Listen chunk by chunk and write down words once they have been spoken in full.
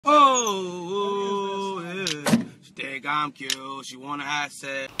think I'm cute. She wanna have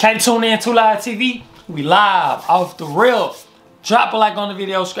sex. Can't tune in to Live TV. We live off the rip. Drop a like on the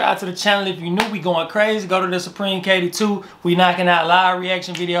video. Subscribe to the channel if you new. We going crazy. Go to the Supremekati 2. We knocking out live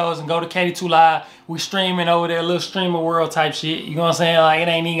reaction videos and go to Katie2 Live. We streaming over there, little streamer world type shit. You know what I'm saying? Like it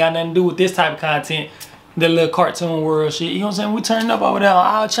ain't even got nothing to do with this type of content. The little cartoon world shit. You know what I'm saying? We turning up over there on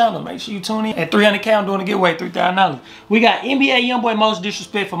our channel. Make sure you tune in. At 300K, I'm doing a giveaway, $3,000. We got NBA Youngboy most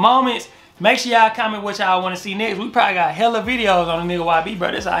disrespectful moments. Make sure y'all comment what y'all want to see next. We probably got hella videos on the nigga YB,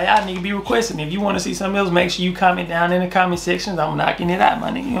 bro. That's all y'all nigga be requesting. If you want to see something else, make sure you comment down in the comment sections. I'm knocking it out, my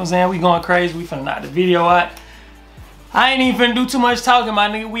nigga. You know what I'm saying? We going crazy. We finna knock the video out. I ain't even finna do too much talking, my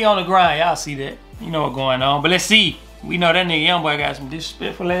nigga. We on the grind. Y'all see that. You know what's going on. But let's see. We know that nigga Youngboy got some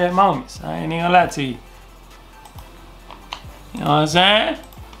disrespectful ass moments. I ain't even gonna lie to you. You know what I'm saying?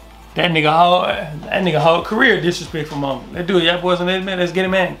 That nigga whole career disrespectful moment. Let's do it, y'all boys and ladies, man. Let's get it,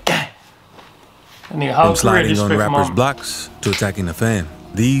 man. From sliding on rappers' blocks to attacking a fan.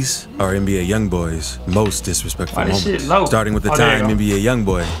 These are NBA Youngboy's most disrespectful moments. Starting with the time NBA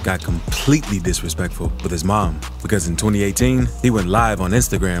Youngboy got completely disrespectful with his mom. Because in 2018, he went live on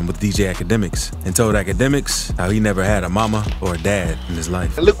Instagram with DJ Academics and told Academics how he never had a mama or a dad in his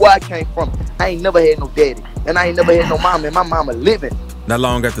life. And look where I came from. I ain't never had no daddy. And I ain't never had no mama, and my mama living. Not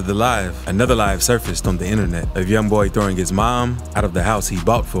long after the live, another live surfaced on the internet of Youngboy throwing his mom out of the house he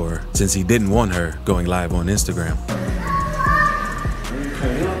bought for her since he didn't want her going live on Instagram.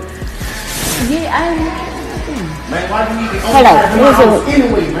 Yeah, I man, why do you need to hello,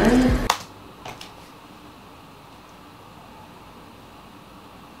 anyway, man?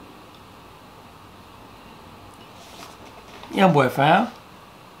 Youngboy found.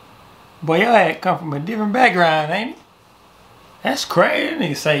 Boy, your ass come from a different background, ain't it? That's crazy.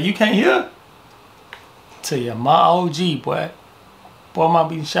 Nigga say you can't hear. Tell you, my OG, boy. Boy, might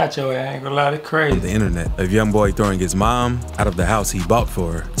be shot your ass. I ain't gonna lie, that's crazy. The internet of Youngboy throwing his mom out of the house he bought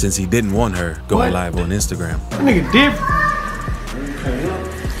for her since he didn't want her going live on Instagram. That nigga different.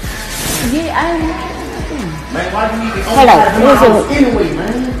 Yeah, I man, why do you need to hello, anyway,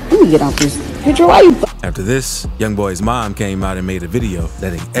 man? let me get off this picture. Why you? After this, Youngboy's mom came out and made a video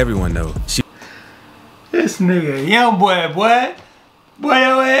letting everyone know This nigga Youngboy, boy. Boy,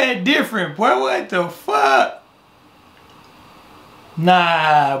 your ass different, boy. What the fuck?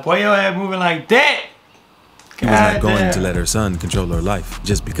 Nah, boy, your ass moving like that. he was not going to let her son control her life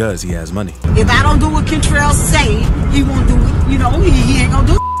just because he has money. If I don't do what Kentrell say, he won't do it. You know, he ain't gonna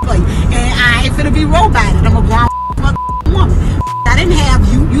do it for you. And I ain't finna be rolled by it. I'm a grown woman. I didn't have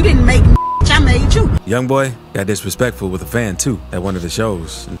you. You didn't make me. I made you. Youngboy got disrespectful with a fan too at one of the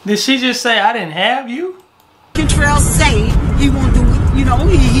shows. Did she just say I didn't have you? Kentrell say he won't do it. You know,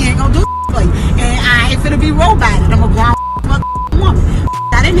 he ain't gonna do it for you. And I ain't finna be rolled by it. I'm a grown woman.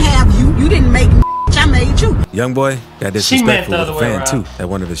 I didn't have you. You didn't make me. I made you. Youngboy got disrespectful with a fan too at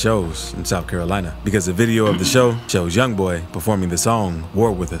one of the shows in South Carolina because the video of the show shows Youngboy performing the song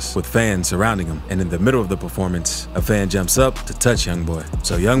War With Us with fans surrounding him, and in the middle of the performance a fan jumps up to touch Youngboy.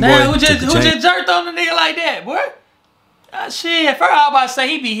 So Youngboy who just jerked on the nigga like that, boy? Shit, at first I was about to say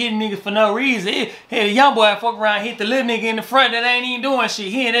he be hitting niggas for no reason. The Youngboy fuck around hit the little nigga in the front that ain't even doing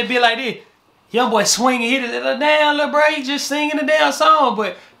shit. He and that be like this. Youngboy swinging, hit it down, little bro. He just singing the damn song,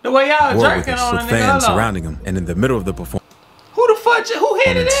 but the way y'all jerking on the nigga, fans surrounding him, and in the middle of the performance, who the fuck? Who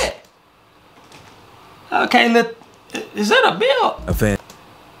hit it at? Okay, look, is that a bill? A fan.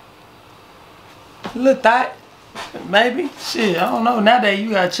 Look that. Maybe. Shit, I don't know. Nowadays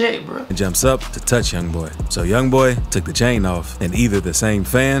you gotta check, bro. Jumps up to touch Youngboy. So Youngboy took the chain off, and either the same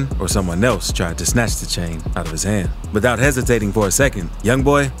fan or someone else tried to snatch the chain out of his hand. Without hesitating for a second,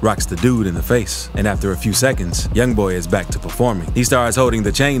 Youngboy rocks the dude in the face. And after a few seconds, Youngboy is back to performing. He starts holding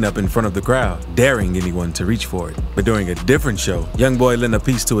the chain up in front of the crowd, daring anyone to reach for it. But during a different show, Youngboy lent a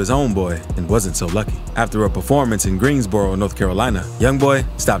piece to his own boy and wasn't so lucky. After a performance in Greensboro, North Carolina, Youngboy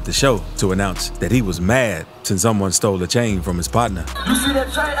stopped the show to announce that he was mad since someone stole the chain from his partner. You see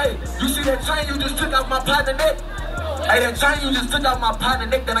that chain? Hey, you see that chain you just took out my partner neck? Hey, that chain you just took out my partner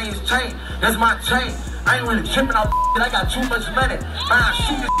neck, that ain't his chain. That's my chain. I ain't really tripping out I got too much money. I'll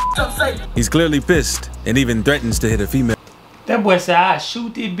shoot this up safe. He's clearly pissed and even threatens to hit a female. That boy said, I'll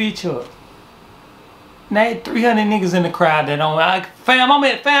shoot this bitch up. Now 300 niggas in the crowd that don't. Fam, I'm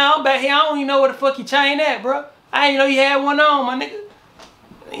back here. I don't even know where the fuck your chain at, bro. I ain't know you had one on, my nigga.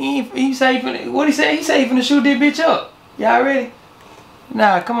 He say what he say? He say he finna shoot this bitch up. Y'all ready?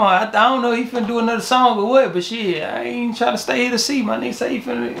 Nah, come on. I don't know if he finna do another song or what, but shit, I ain't trying to stay here to see. My nigga say he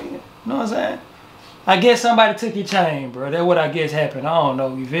finna, you know what I'm saying? I guess somebody took your chain, bro. That's what I guess happened. I don't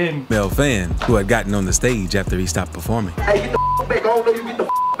know, you feel me? Male fan who had gotten on the stage after he stopped performing. Hey, get the back. I don't know you get the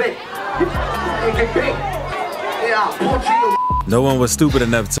back. Get back. Hey, I'll punch you. No one was stupid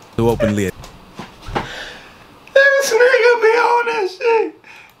enough to openly. This nigga be on that shit.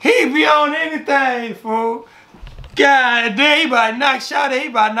 He be on anything, fool. God damn, he about to knock Shawty, he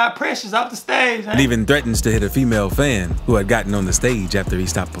about to knock Precious off the stage. And even threatens to hit a female fan who had gotten on the stage after he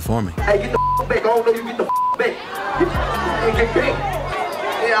stopped performing. Hey, get the back. I don't know you get the back. Get back.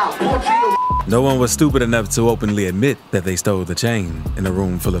 Hey, I'll punch you. No one was stupid enough to openly admit that they stole the chain in a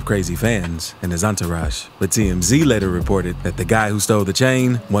room full of crazy fans and his entourage. But TMZ later reported that the guy who stole the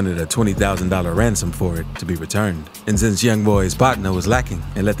chain wanted a $20,000 ransom for it to be returned. And since Youngboy's partner was lacking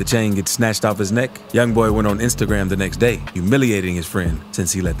and let the chain get snatched off his neck, Youngboy went on Instagram the next day, humiliating his friend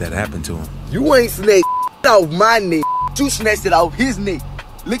since he let that happen to him. You ain't snatched off my neck. You snatched it off his neck.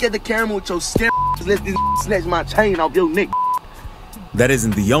 Look at the camera with your scare. Let this snatch my chain off your neck. That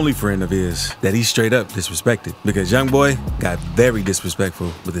isn't the only friend of his that he straight up disrespected, because Youngboy got very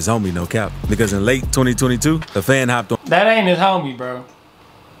disrespectful with his homie No Cap. Because in late 2022, a fan hopped on. That ain't his homie, bro.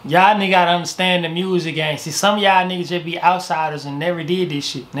 Y'all nigga gotta understand the music game. See, some of y'all niggas just be outsiders and never did this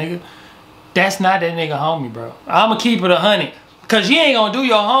shit, nigga. That's not that nigga homie, bro. I'ma keep it 100. Cause you ain't gonna do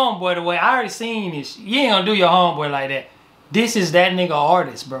your homeboy the way I already seen this. You ain't gonna do your homeboy like that. This is that nigga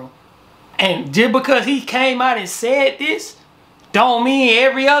artist, bro. And just because he came out and said this, don't mean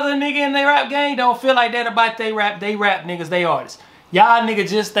every other nigga in their rap game don't feel like that about they rap niggas, they artists. Y'all niggas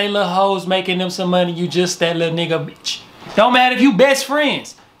just they little hoes making them some money, you just that little nigga bitch. Don't matter if you best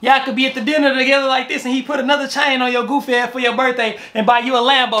friends. Y'all could be at the dinner together like this and he put another chain on your goofy ass for your birthday and buy you a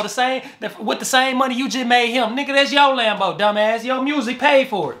Lambo with the same money you just made him. Nigga, that's your Lambo, dumbass. Your music paid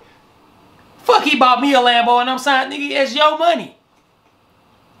for it. Fuck, he bought me a Lambo and I'm saying, nigga, that's your money.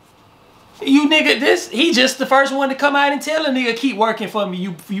 You nigga, he just the first one to come out and tell a nigga keep working for me.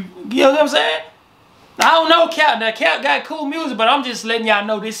 You know what I'm saying? I don't know Cap. Now Cap got cool music, but I'm just letting y'all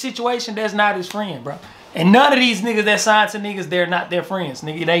know this situation, that's not his friend, bro. And none of these niggas that signed to niggas, they're not their friends.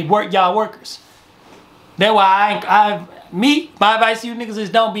 Nigga, they work y'all workers. That's why my advice to you niggas is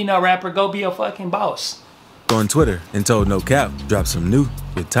don't be no rapper, go be a fucking boss. On Twitter and told No Cap drop some new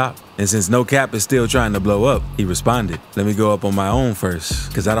with Top. And since No Cap is still trying to blow up, he responded, let me go up on my own first,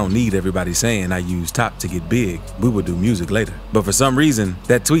 because I don't need everybody saying I use Top to get big. We will do music later. But for some reason,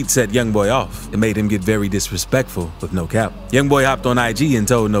 that tweet set Youngboy off. It made him get very disrespectful with No Cap. Youngboy hopped on IG and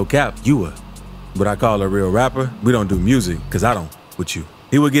told No Cap, you a what I call a real rapper. We don't do music, because I don't with you.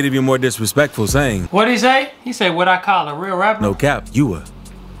 He would get even more disrespectful saying, what'd he say? He said, what I call a real rapper? No Cap, you a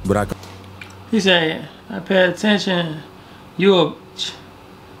what I call. He said, I pay attention, you a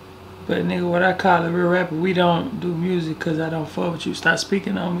but nigga, what I call a real rapper, we don't do music because I don't fuck with you. Stop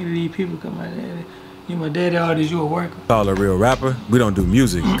speaking on me to these people, come my daddy. You my daddy artist, you a worker. Call a real rapper, we don't do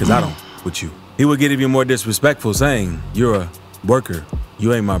music because I don't with you. He would get even more disrespectful saying, you're a worker,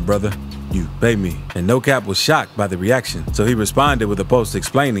 you ain't my brother, you pay me. And No Cap was shocked by the reaction, so he responded with a post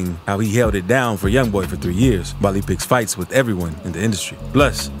explaining how he held it down for Youngboy for 3 years while he picks fights with everyone in the industry.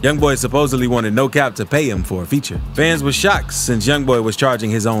 Plus, Youngboy supposedly wanted No Cap to pay him for a feature. Fans were shocked since Youngboy was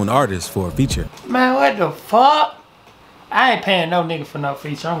charging his own artist for a feature. Man, what the fuck? I ain't paying no nigga for no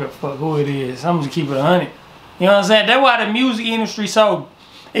feature. I don't give a fuck who it is. I'm just keep it 100. You know what I'm saying? That's why the music industry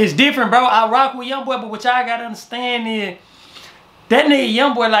it's different, bro. I rock with Youngboy, but what y'all gotta understand is that nigga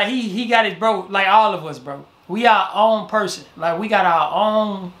Youngboy, like he got it, bro. Like all of us, bro. We our own person. Like we got our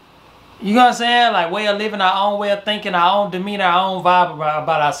own, you know what I'm saying? Like way of living, our own way of thinking, our own demeanor, our own vibe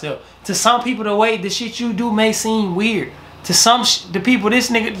about ourselves. To some people, the shit you do may seem weird. To the people,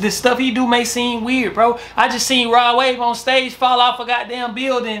 the stuff he do may seem weird, bro. I just seen Rod Wave on stage fall off a goddamn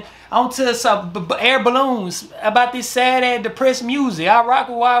building onto some air balloons about this sad ass depressed music. I rock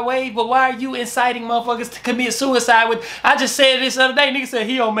with Rod Wave, but why are you inciting motherfuckers to commit suicide with? I just said this the other day, nigga said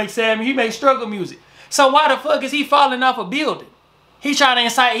he don't make sad music, he make struggle music. So why the fuck is he falling off a building? He trying to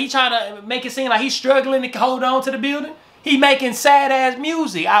incite, he trying to make it seem like he's struggling to hold on to the building. He making sad ass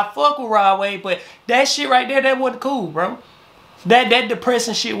music. I fuck with Rod Wave, but that shit right there, that wasn't cool, bro. That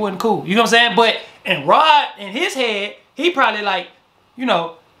depressing shit wasn't cool. You know what I'm saying? But in Rod, in his head, he probably like, you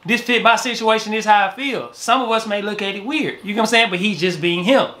know, this fit my situation, this how I feel. Some of us may look at it weird. You know what I'm saying? But he's just being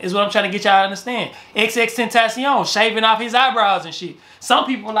him, is what I'm trying to get y'all to understand. XXXTentacion, shaving off his eyebrows and shit. Some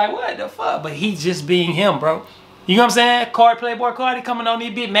people are like, what the fuck? But he's just being him, bro. You know what I'm saying? Playboy Cardi coming on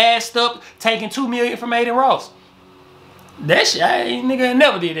this bit, masked up, taking $2 million from Aiden Ross. That shit, nigga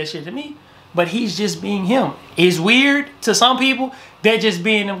never did that shit to me. But he's just being him. It's weird to some people. They're just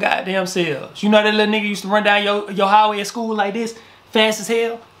being them goddamn selves. You know that little nigga used to run down your highway at school like this, fast as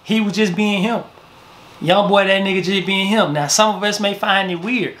hell? He was just being him. Youngboy, that nigga just being him. Now, some of us may find it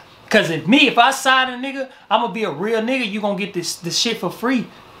weird. Because if I sign a nigga, I'm going to be a real nigga. You going to get this shit for free.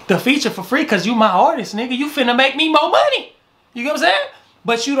 the feature for free because you my artist, nigga. You finna make me more money. You get what I'm saying?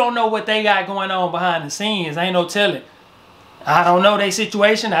 But you don't know what they got going on behind the scenes. Ain't no telling. I don't know their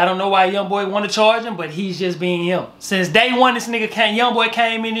situation. I don't know why Youngboy want to charge him, but he's just being him. Since day one, this nigga Youngboy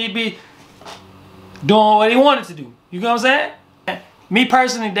came in, he be doing what he wanted to do. You know what I'm saying? Me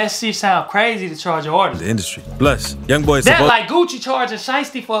personally, that shit sound crazy to charge an artist. The industry. Plus, Youngboy that like Gucci charging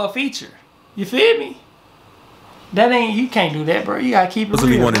Shiesty for a feature. You feel me? That ain't, you can't do that, bro. You gotta keep it real.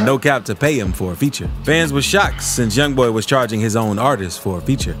 He wanted No Cap to pay him for a feature. Fans were shocked since Youngboy was charging his own artist for a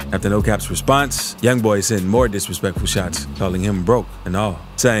feature. After No Cap's response, Youngboy sent more disrespectful shots, calling him broke and all,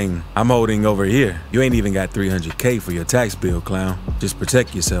 saying, "I'm holding over here. You ain't even got 300K for your tax bill, clown. Just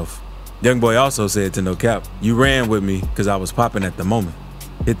protect yourself." Youngboy also said to No Cap, "You ran with me because I was popping at the moment.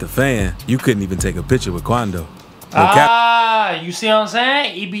 Hit the fan, you couldn't even take a picture with Quando." You see what I'm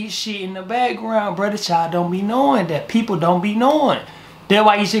saying? He be shit in the background, brother. Child don't be knowing that. People don't be knowing. That's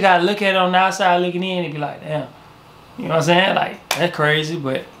why you should gotta look at it on the outside looking in and be like, damn. You know what I'm saying? Like, that's crazy,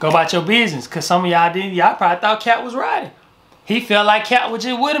 but go about your business. Cause some of y'all didn't, y'all probably thought Cat was riding. He felt like Cat was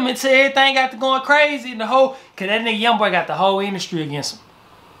just with him until everything got to going crazy. And the whole, cause that nigga Youngboy got the whole industry against him.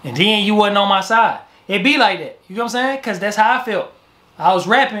 And then you wasn't on my side. It be like that. You know what I'm saying? Cause that's how I felt. I was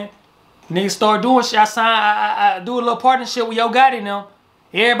rapping. Niggas start doing shit. I do a little partnership with Yo Gotti now.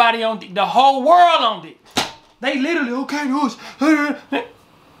 Everybody on the whole world on it. They literally, okay, those.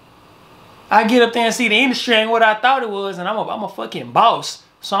 I get up there and see the industry ain't what I thought it was, and I'm a fucking boss.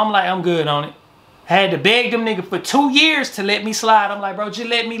 So I'm like, I'm good on it. I had to beg them niggas for 2 years to let me slide. I'm like, bro, just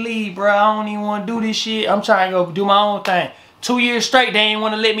let me leave, bro. I don't even want to do this shit. I'm trying to go do my own thing. 2 years straight, they ain't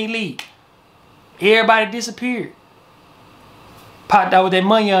want to let me leave. Everybody disappeared. Popped out with that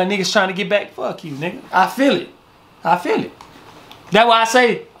money on niggas trying to get back. Fuck you, nigga. I feel it. I feel it. That's why I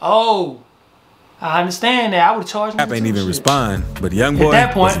say, oh, I understand that. I would charge Cap ain't even respond, but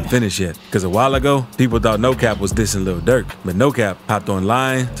Youngboy wasn't finished yet. Because a while ago, people thought No Cap was dissing Lil Durk, but No Cap hopped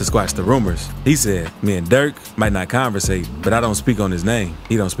online to squash the rumors. He said, "Me and Durk might not conversate, but I don't speak on his name.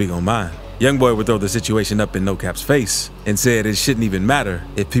 He don't speak on mine." Youngboy would throw the situation up in No Cap's face and said it shouldn't even matter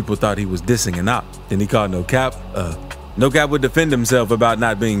if people thought he was dissing an op. Then he called No Cap No Cap would defend himself about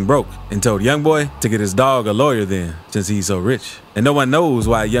not being broke and told Youngboy to get his dog a lawyer then, since he's so rich. And no one knows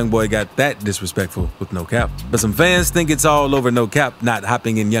why Youngboy got that disrespectful with No Cap. But some fans think it's all over No Cap not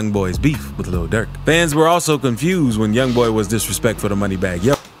hopping in Youngboy's beef with Lil Durk. Fans were also confused when Youngboy was disrespectful to Moneybagg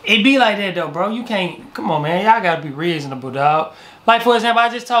Yo. It be like that though, bro. You can't, come on, man. Y'all gotta be reasonable, dog. Like, for example, I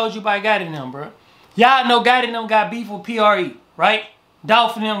just told you about Gotti and them, bro. Y'all know Gotti and them got beef with PRE, right?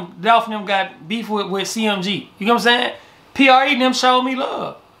 Dolphin them got beef with CMG. You know what I'm saying? PRE them showed me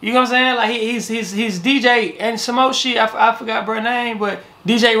love. You know what I'm saying? Like his DJ and some old shit, I forgot her name, but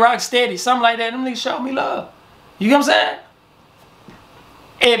DJ Rocksteady, something like that. Them niggas showed me love. You know what I'm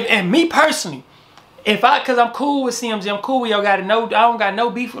saying? And me personally, cause I'm cool with CMG, I'm cool with Yo Gotti. No, I don't got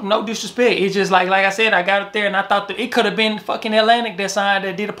no beef, no disrespect. It's just like I said, I got up there and I thought that it could have been fucking Atlantic that signed,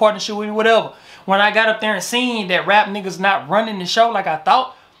 that did a partnership with me, whatever. When I got up there and seen that rap niggas not running the show like I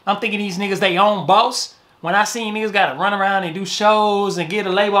thought, I'm thinking these niggas they own boss. When I seen niggas gotta run around and do shows and get a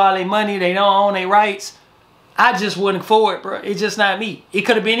label all their money, they don't own their rights, I just wasn't for it, bro. It's just not me. It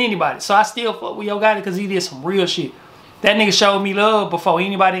could have been anybody. So I still fuck with Yo Gotti because he did some real shit. That nigga showed me love before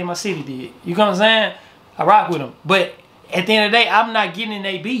anybody in my city did. You know what I'm saying? I rock with him. But at the end of the day, I'm not getting in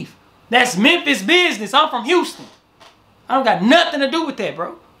their beef. That's Memphis business. I'm from Houston. I don't got nothing to do with that,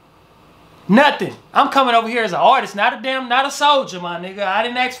 bro. Nothing. I'm coming over here as an artist, not a soldier, my nigga. I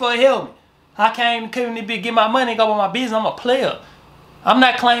didn't ask for a helmet. I came to get my money and go about my business. I'm a player. I'm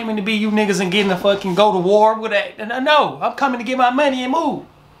not claiming to be you niggas and getting to fucking go to war with that. No, I'm coming to get my money and move.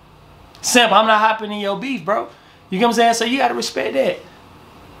 Simple. I'm not hopping in your beef, bro. You know what I'm saying? So you gotta respect that.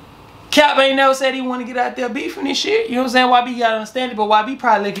 Cap ain't never said he want to get out there beefing this shit. You know what I'm saying? YB gotta understand it, but YB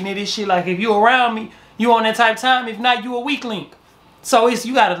probably looking at this shit like if you around me, you on that type of time. If not, you a weak link. So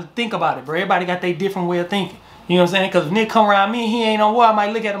you gotta think about it, bro. Everybody got their different way of thinking. You know what I'm saying? Because if Nick come around me and he ain't on war, I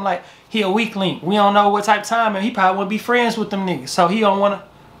might look at him like he a weak link. We don't know what type of time, and he probably want to be friends with them niggas. So he don't want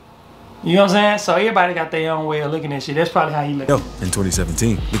to, you know what I'm saying? So everybody got their own way of looking at shit. That's probably how he look. In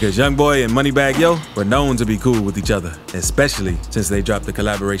 2017, because Youngboy and Moneybagg Yo were known to be cool with each other, especially since they dropped the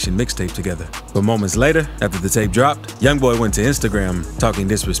collaboration mixtape together. But moments later, after the tape dropped, Youngboy went to Instagram talking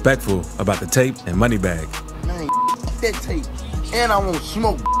disrespectful about the tape and Moneybagg. Man, that tape. And I won't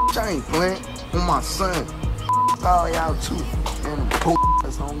smoke. I ain't playing on my son. All y'all too. And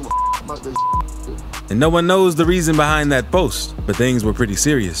that's on about this. And no one knows the reason behind that post, but things were pretty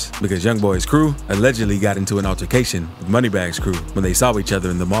serious because Youngboy's crew allegedly got into an altercation with Moneybag's crew when they saw each other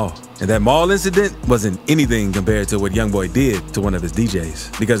in the mall. And that mall incident wasn't anything compared to what Youngboy did to one of his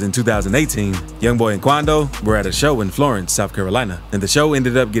DJs. Because in 2018, Youngboy and Quando were at a show in Florence, South Carolina, and the show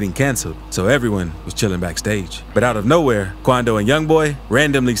ended up getting canceled, so everyone was chilling backstage. But out of nowhere, Quando and Youngboy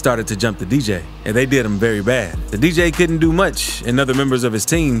randomly started to jump the DJ, and they did him very bad. The DJ couldn't do much, and other members of his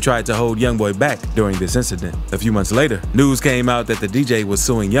team tried to hold Youngboy back during this incident. A few months later, news came out that the DJ was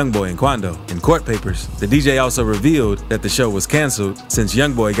suing Youngboy and Quando. In court papers, the DJ also revealed that the show was canceled since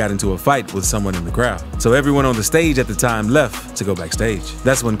Youngboy got into a fight with someone in the crowd. So everyone on the stage at the time left to go backstage.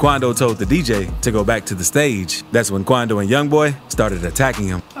 That's when Quando told the DJ to go back to the stage. That's when Quando and Youngboy started attacking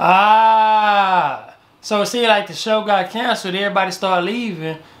him. So it seemed like the show got canceled, everybody started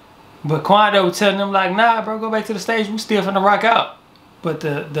leaving, but Quando was telling them like, nah bro, go back to the stage, we still finna rock out. But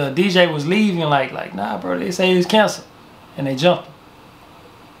the DJ was leaving like, nah bro, they say it's canceled. And they jumped him.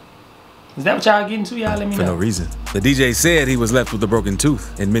 Is that what y'all getting to? Y'all let me know. For no reason. The DJ said he was left with a broken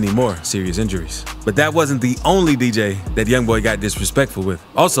tooth and many more serious injuries. But that wasn't the only DJ that Youngboy got disrespectful with.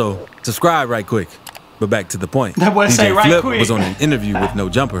 Also, subscribe right quick. But back to the point. That boy say DJ right Flip quick. was on an interview with No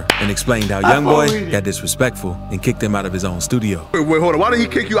Jumper and explained how Youngboy got disrespectful and kicked him out of his own studio. Wait, hold on. Why did he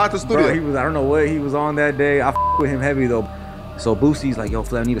kick you out the studio? Bro, I don't know what he was on that day. I with him heavy though. So Boosie's like, yo,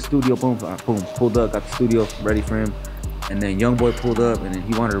 Flip, I need a studio. Boom, boom, pulled up, got the studio ready for him. And then Youngboy pulled up and then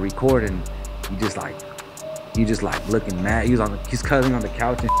he wanted to record and he just like looking mad. He's cuddling on the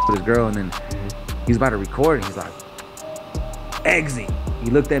couch and with his girl and then he's about to record and he's like, exit. He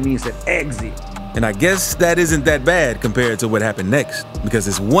looked at me and said, exit. And I guess that isn't that bad compared to what happened next, because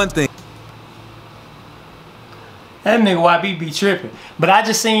it's one thing. That nigga YB be tripping. But I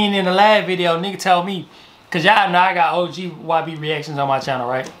just seen in the last video, nigga told me, cause y'all know I got OG YB reactions on my channel,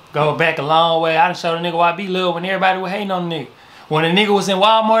 right? Go back a long way. I done showed the nigga YB love when everybody was hating on the nigga. When the nigga was in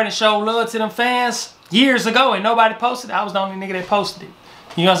Walmart and showed love to them fans years ago and nobody posted it, I was the only nigga that posted it.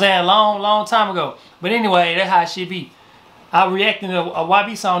 You know what I'm saying? Long time ago. But anyway, that's how it should be. I reacted to a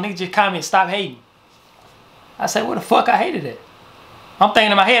YB song, nigga just comment, stop hating. I said, what the fuck I hated it? I'm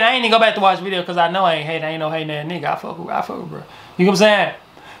thinking in my head, I ain't even go back to watch the video because I know I ain't hating. I ain't no hating that nigga. I fuck with bro. You know what I'm saying?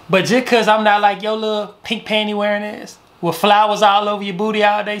 But just because I'm not like your little pink panty wearing ass with flowers all over your booty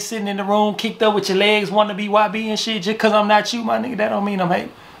all day, sitting in the room, kicked up with your legs, wanting to be YB and shit, just because I'm not you, my nigga, that don't mean I'm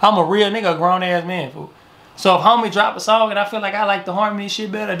hating. I'm a real nigga, a grown ass man, fool. So if homie drop a song and I feel like I like the harmony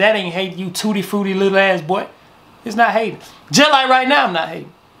shit better, that ain't hate, you tutti fruity little ass boy. It's not hating. Just like right now, I'm not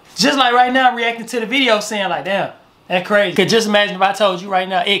hating. Just like right now, I'm reacting to the video saying like, damn, that's crazy. Cause just imagine if I told you right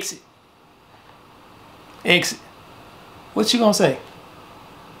now, exit. Exit. What you gonna say?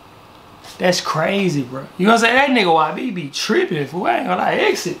 That's crazy, bro. You gonna say that nigga YB be tripping, fool. I ain't gonna lie,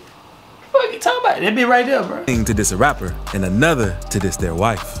 exit. What you talking about? That be right there, bro. To diss a rapper and another to diss their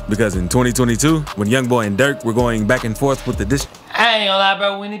wife. Because in 2022, when Youngboy and Dirk were going back and forth with the diss. I ain't gonna lie,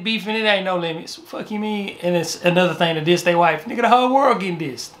 bro. When it beefing, it ain't no limits. Fuck you mean? And it's another thing to diss their wife. Nigga, the whole world getting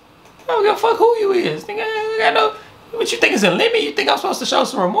dissed. I don't give a fuck who you is. Nigga, I got no. What you think is a limit? You think I'm supposed to show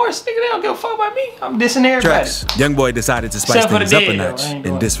some remorse? Nigga, they don't give a fuck about me. I'm dissing everybody. Tracks. Youngboy decided to spice Except for things the up a dead, notch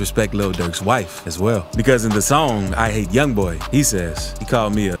though. and disrespect Lil Durk's wife as well. Because in the song, I Hate Youngboy, he says, he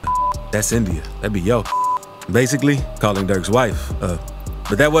called me a that's India. That'd be yo. Basically, calling Durk's wife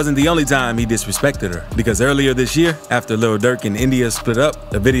But that wasn't the only time he disrespected her. Because earlier this year, after Lil Durk and India split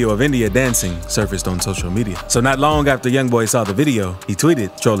up, a video of India dancing surfaced on social media. So not long after Youngboy saw the video, he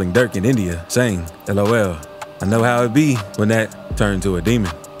tweeted trolling Durk and India, saying, LOL, I know how it be when that turned to a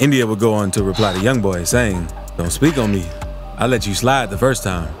demon. India would go on to reply to Youngboy saying, don't speak on me. I let you slide the first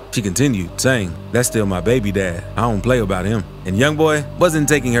time. She continued, saying, that's still my baby dad. I don't play about him. And Youngboy wasn't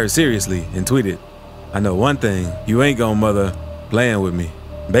taking her seriously and tweeted, I know one thing, you ain't gonna mother playing with me.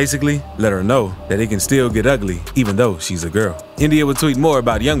 Basically, let her know that it can still get ugly even though she's a girl. India would tweet more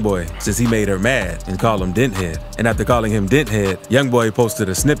about Youngboy since he made her mad and call him Denthead. And after calling him Denthead, Youngboy posted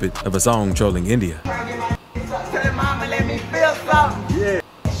a snippet of a song trolling India.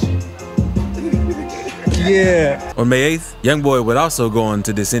 Yeah. On May 8th, Youngboy would also go on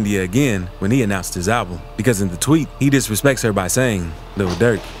to diss India again when he announced his album. Because in the tweet, he disrespects her by saying, Lil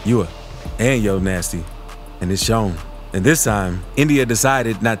Durk, you and yo nasty. And it's shown. And this time, India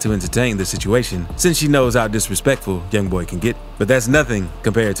decided not to entertain the situation since she knows how disrespectful Youngboy can get. But that's nothing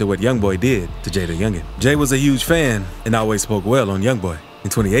compared to what Youngboy did to Jay the Youngin. Jay was a huge fan and always spoke well on Youngboy. In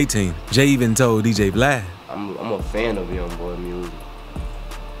 2018, Jay even told DJ Vlad, I'm a fan of Youngboy music.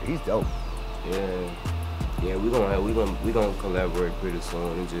 He's dope. Yeah, we gonna collaborate pretty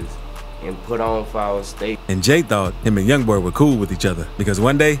soon and just and put on for our state. And Jay thought him and Youngboy were cool with each other because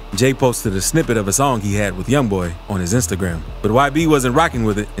one day, Jay posted a snippet of a song he had with Youngboy on his Instagram. But YB wasn't rocking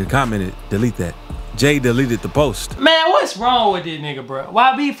with it and commented, "Delete that." Jay deleted the post. Man, what's wrong with this nigga, bro?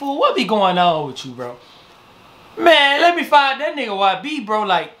 YB, fool, what be going on with you, bro? Man, let me find that nigga YB, bro.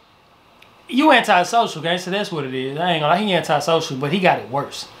 Like, you antisocial, gang, so that's what it is. I ain't gonna lie, he antisocial, but he got it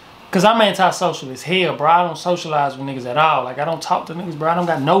worse. Cause I'm antisocial as hell, bro. I don't socialize with niggas at all. Like, I don't talk to niggas, bro. I don't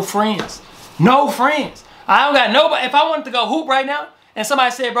got no friends. No friends. I don't got nobody. If I wanted to go hoop right now, and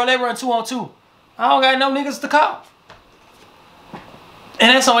somebody said, bro, let's run 2-on-2, I don't got no niggas to call. And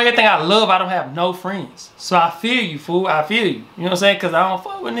that's the only thing I love. I don't have no friends. So I feel you, fool. I feel you. You know what I'm saying? Cause I don't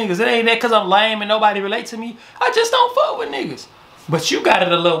fuck with niggas. It ain't that cause I'm lame and nobody relate to me. I just don't fuck with niggas. But you got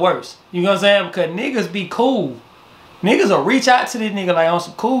it a little worse. You know what I'm saying? Because niggas be cool. Niggas will reach out to this nigga like on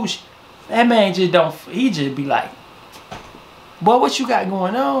some cool shit. That man just don't, he just be like, boy, what you got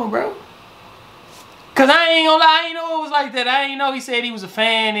going on, bro? Cause I ain't gonna lie, I ain't know it was like that. I ain't know he said he was a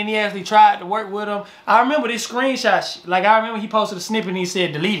fan and he actually tried to work with him. I remember this screenshot, like I remember he posted a snippet and he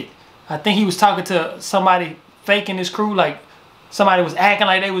said delete it. I think he was talking to somebody faking his crew, like somebody was acting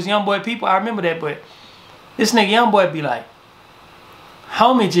like they was Youngboy people. I remember that, but this nigga Youngboy be like,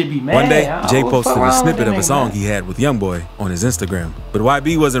 homie just be mad. One day, Jay posted a snippet of a song he had with Youngboy on his Instagram. But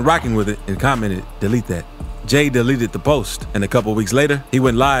YB wasn't rocking with it and commented, "Delete that." Jay deleted the post, and a couple weeks later, he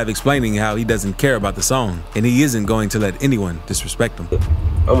went live explaining how he doesn't care about the song, and he isn't going to let anyone disrespect him.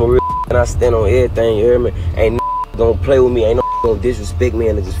 I'm a real and I stand on everything, you hear me? Ain't no gonna play with me, ain't no gonna disrespect me,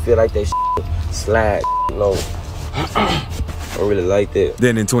 and I just feel like that slide, you know. I really like that.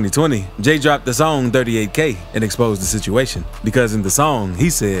 Then in 2020, Jay dropped the song 38K and exposed the situation. Because in the song, he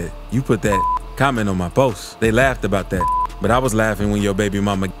said, "You put that comment on my post." They laughed about that, but I was laughing when your baby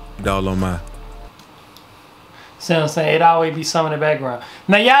mama all on my... See what I'm saying? It always be some in the background.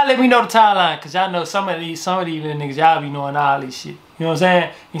 Now y'all let me know the timeline, cause y'all know some of these little niggas, y'all be knowing all this shit. You know what I'm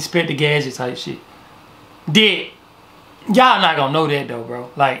saying? Inspect the gadget type shit. Y'all not gonna know that though, bro.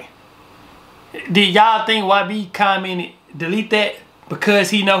 Like, did y'all think YB commented delete that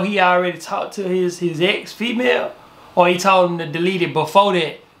because he know he already talked to his ex female, or he told him to delete it before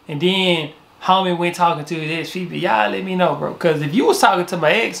that and then homie went talking to his ex female? Y'all let me know, bro. Cause if you was talking to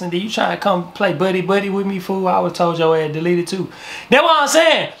my ex and then you trying to come play buddy with me, fool, I would told your ass delete it too. That's what I'm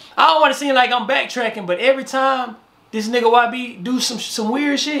saying. I don't want to seem like I'm backtracking, but every time this nigga YB do some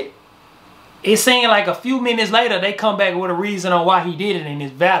weird shit, it seemed like a few minutes later they come back with a reason on why he did it and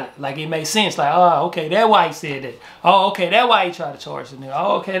it's valid. Like it makes sense. Like, oh, okay, that's why he said that. Oh, okay, that's why he tried to charge the nigga.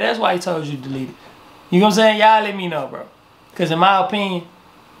 Oh, okay, that's why he told you to delete it. You know what I'm saying? Y'all let me know, bro. Cause in my opinion,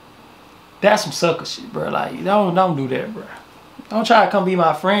 that's some sucker shit, bro. Like, don't do that, bro. Don't try to come be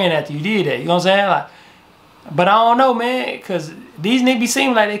my friend after you did that. You know what I'm saying? Like, but I don't know, man. Cause these niggas be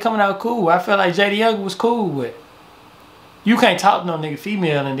seeming like they coming out cool. I feel like JD Young was cool with. You can't talk to no nigga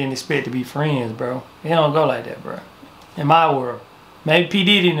female and then expect to be friends, bro. It don't go like that, bro. In my world. Maybe P.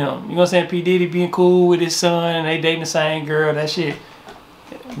 Diddy them. You know what I'm saying? P. Diddy being cool with his son and they dating the same girl. That shit.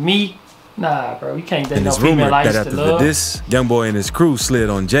 Me? Nah, bro. You can't date no female I used to love. And it's rumored that after the diss, Youngboy and his crew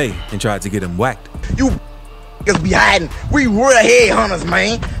slid on Jay and tried to get him whacked. You niggas be hiding. We real headhunters,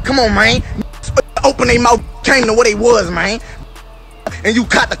 man. Come on, man. Open their mouth, came to what they was, man. And you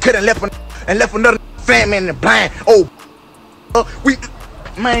caught the cut and left another fat man in the blind. Oh,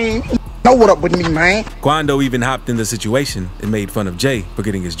 man, know what up with me, man. Quando even hopped in the situation and made fun of Jay for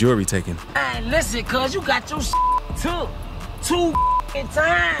getting his jewelry taken. Hey, listen, cuz you got your took 2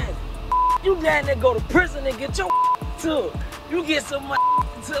 times. You down there go to prison and get your took. You get some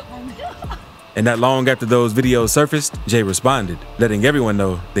took from me. And not long after those videos surfaced, Jay responded, letting everyone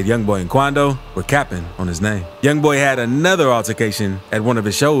know that Youngboy and Quando were capping on his name. Youngboy had another altercation at one of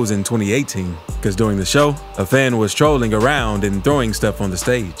his shows in 2018, because during the show, a fan was trolling around and throwing stuff on the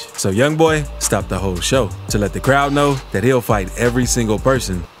stage. So Youngboy stopped the whole show to let the crowd know that he'll fight every single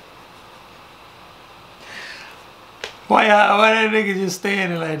person. Why that nigga just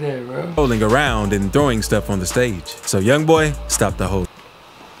standing like that, bro? Trolling around and throwing stuff on the stage. So Youngboy stopped the whole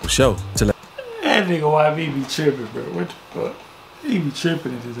show to let that nigga YB be tripping, bro. What the fuck? He be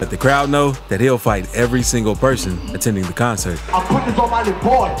tripping at this. Let the crowd know that he'll fight every single person attending the concert. I put this on my little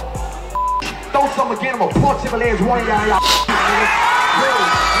boy. Throw some again, I'm gonna punch him and there's one guy.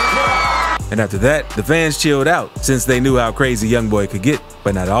 And after that, the fans chilled out since they knew how crazy Youngboy could get.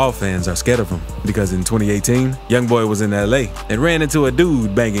 But not all fans are scared of him, because in 2018, Youngboy was in LA and ran into a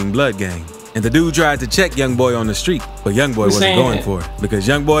dude banging Blood Gang. And the dude tried to check Youngboy on the street, but Youngboy wasn't going for it because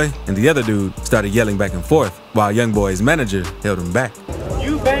Youngboy and the other dude started yelling back and forth while Youngboy's manager held him back.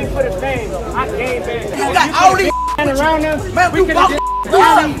 You bang for the fame, I game bang. You got all these around them. Man, we can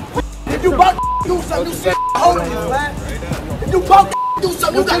If you both do something, you see holding it, man. If you both do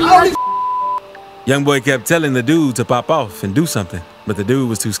something, you got all these. Youngboy kept telling the dude to pop off and do something, but the dude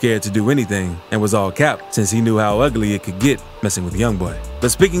was too scared to do anything and was all cap since he knew how ugly it could get messing with Youngboy. But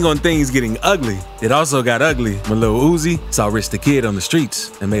speaking on things getting ugly, it also got ugly when Lil Uzi saw Rich the Kid on the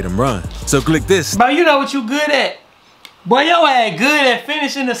streets and made him run. So click this. Bro, you know what you good at. Boy, your ass good at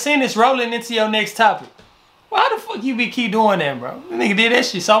finishing the sentence rolling into your next topic. Why the fuck you keep doing that, bro? The nigga did that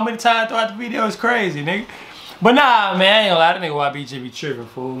shit so many times throughout the video. It's crazy, nigga. But nah, man, I ain't gonna lie. That nigga YBG be tripping,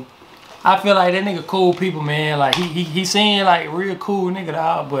 fool. I feel like that nigga cool people, man. Like, he seemed like real cool nigga,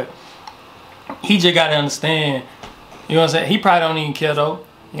 dog, but he just gotta understand, you know what I'm saying? He probably don't even care, though.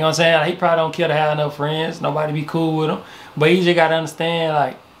 You know what I'm saying? Like, he probably don't care to have no friends. Nobody be cool with him. But he just gotta understand,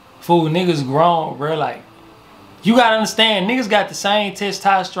 like, fool, niggas grown, bro. Like, you gotta understand, niggas got the same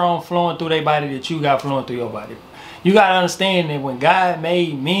testosterone flowing through their body that you got flowing through your body. You gotta understand that when God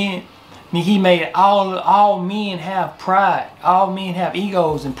made men, he made all men have pride. All men have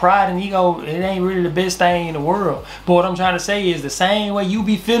egos, and pride and ego, it ain't really the best thing in the world. But what I'm trying to say is the same way you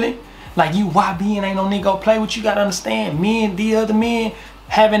be feeling, like you YB and ain't no nigga go play with you, gotta understand, men, the other men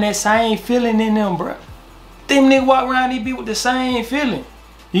having that same feeling in them, bro. Them niggas walk around, they be with the same feeling.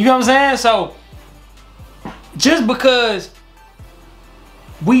 You know what I'm saying? So, just because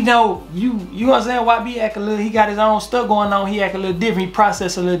we know you know what I'm saying, YB act a little, he got his own stuff going on, he act a little different, he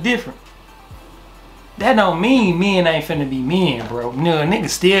process a little different. That don't mean men ain't finna be men, bro. Nigga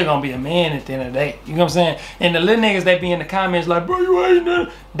still gonna be a man at the end of the day. You know what I'm saying? And the little niggas that be in the comments like, bro, you ain't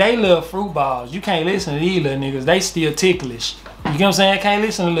nothing. They little fruit balls. You can't listen to these little niggas. They still ticklish. You know what I'm saying? Can't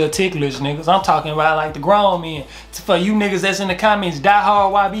listen to little ticklish niggas. I'm talking about like the grown men. For you niggas that's in the comments,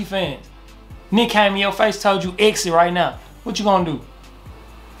 die-hard YB fans. Nick came in your face, told you exit right now. What you gonna do?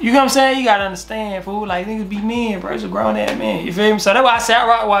 You know what I'm saying? You gotta understand, fool. Like, niggas be men, bro. It's a grown ass man. You feel me? So that's why I say I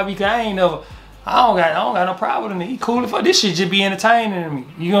rock YB, cause I don't got no problem with him. He cool as fuck. This shit just be entertaining to me.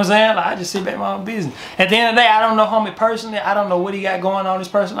 You know what I'm saying? Like, I just sit back in my own business. At the end of the day, I don't know homie personally. I don't know what he got going on in his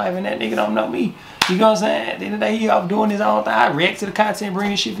personal life, and that nigga don't know me. You know what I'm saying? At the end of the day, he off doing his own thing. I react to the content,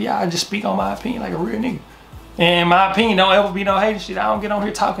 bring this shit for y'all. I just speak on my opinion like a real nigga. And my opinion don't ever be no hating shit. I don't get on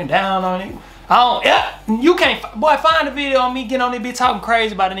here talking down on it. You can't, boy, find a video on me getting on this bitch talking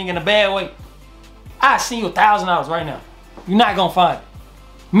crazy about a nigga in a bad way. I send you $1,000 right now. You're not gonna find it.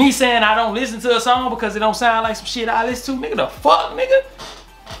 Me saying I don't listen to a song because it don't sound like some shit I listen to, nigga, the fuck, nigga?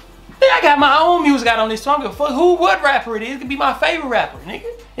 I got my own music out on this song. Fuck what rapper it is. It could be my favorite rapper, nigga.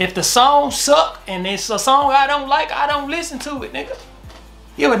 If the song suck and it's a song I don't like, I don't listen to it, nigga.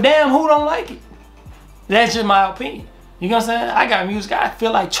 Give a damn who don't like it. That's just my opinion. You know what I'm saying? I got music I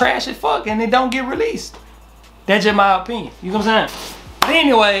feel like trash as fuck and it don't get released. That's just my opinion. You know what I'm saying? But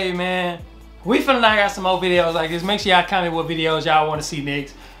anyway, man, we finna knock out some more videos like this. Make sure y'all comment what videos y'all want to see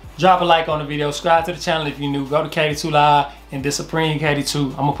next. Drop a like on the video. Subscribe to the channel if you're new. Go to KD2 Live and the Supremekati.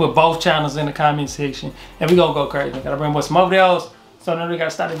 I'm gonna put both channels in the comment section and we gonna go crazy. Gotta bring some more videos. So now we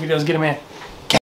gotta start the videos. Get it, man.